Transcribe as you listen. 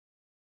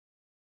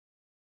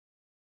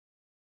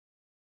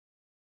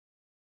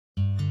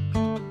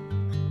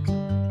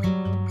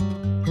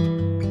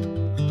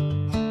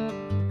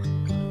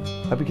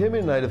I became a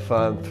United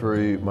fan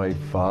through my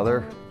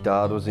father.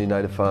 Dad was a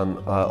United fan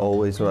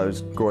always when I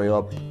was growing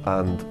up,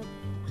 and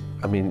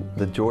I mean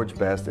the George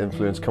Best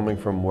influence coming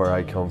from where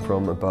I come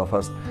from in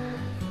Belfast.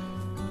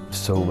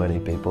 So many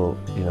people,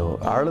 you know,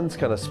 Ireland's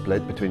kind of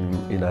split between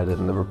United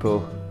and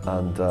Liverpool,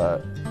 and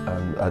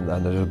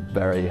there's a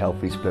very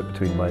healthy split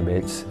between my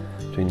mates,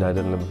 between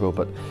United and Liverpool.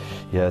 But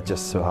yeah, it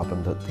just so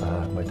happened that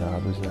my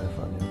dad was a United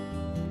fan. Yeah.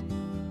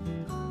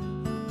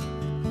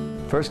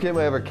 First game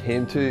I ever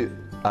came to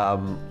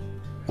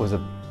was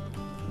a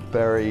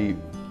very,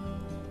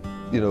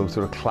 you know,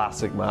 sort of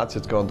classic match.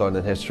 It's gone down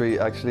in history,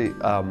 actually.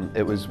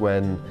 It was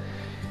when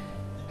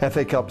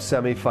FA Cup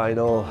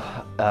semi-final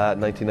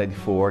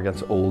 1994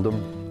 against Oldham,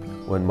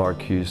 when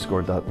Mark Hughes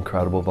scored that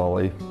incredible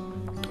volley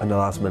in the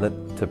last minute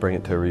to bring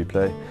it to a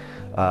replay.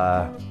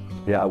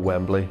 Yeah, at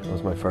Wembley. It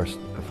was my first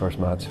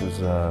match. It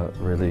was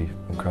really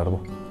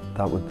incredible.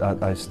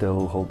 I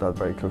still hold that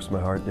very close to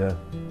my heart. Yeah.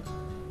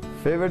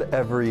 Favourite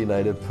ever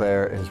United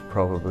player is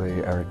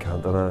probably Eric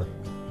Cantona.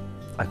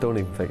 I don't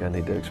even think I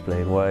need to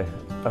explain why.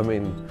 I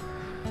mean,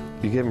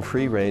 you gave him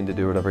free rein to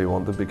do whatever he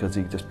wanted because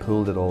he just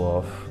pulled it all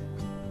off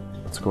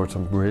and scored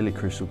some really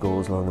crucial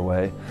goals along the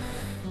way.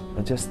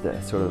 And just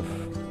sort of,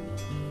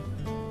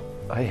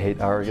 I hate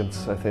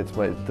arrogance. I think it's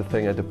the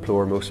thing I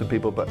deplore most of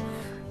people, but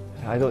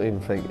I don't even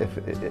think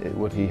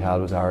what he had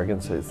was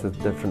arrogance. It's a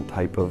different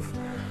type of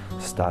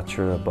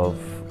stature above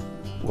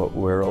what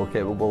we're all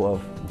capable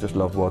of. Just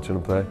love watching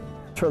him play.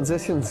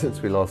 Transition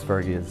since we lost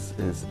Fergie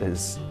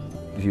is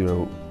you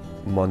know,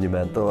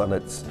 monumental, and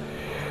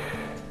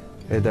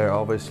they're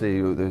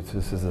obviously,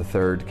 this is the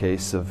third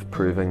case of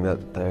proving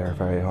that they're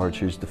very hard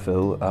shoes to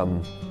fill.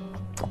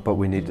 But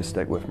we need to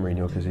stick with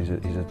Mourinho because he's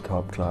a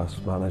top class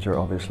manager,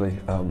 obviously.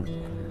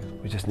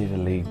 We just need a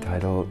league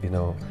title, you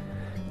know.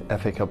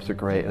 FA Cups are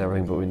great and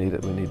everything, but we need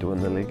to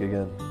win the league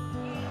again.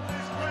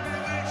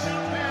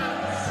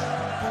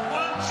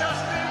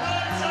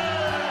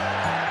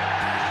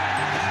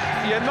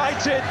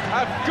 United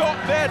have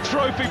got their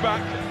trophy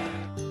back.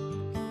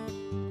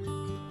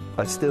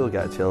 I still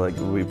get a chill. Like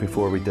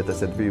before we did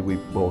this interview, we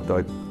walked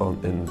out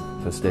in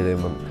the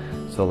stadium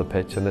and saw the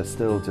pitch, and it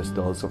still just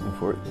does something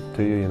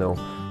to you, you know.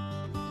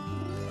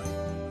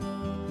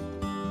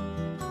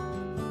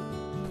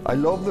 I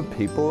love the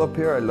people up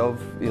here. I love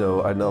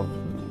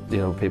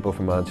people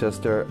from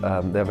Manchester.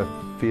 They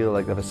feel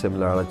like they have a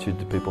similar attitude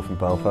to people from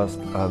Belfast,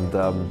 and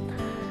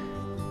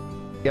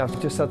yeah,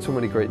 I've just had so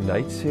many great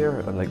nights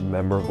here and like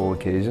memorable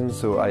occasions.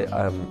 So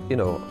you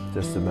know,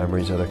 just the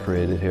memories that I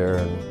created here,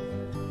 and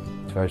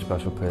it's a very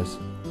special place.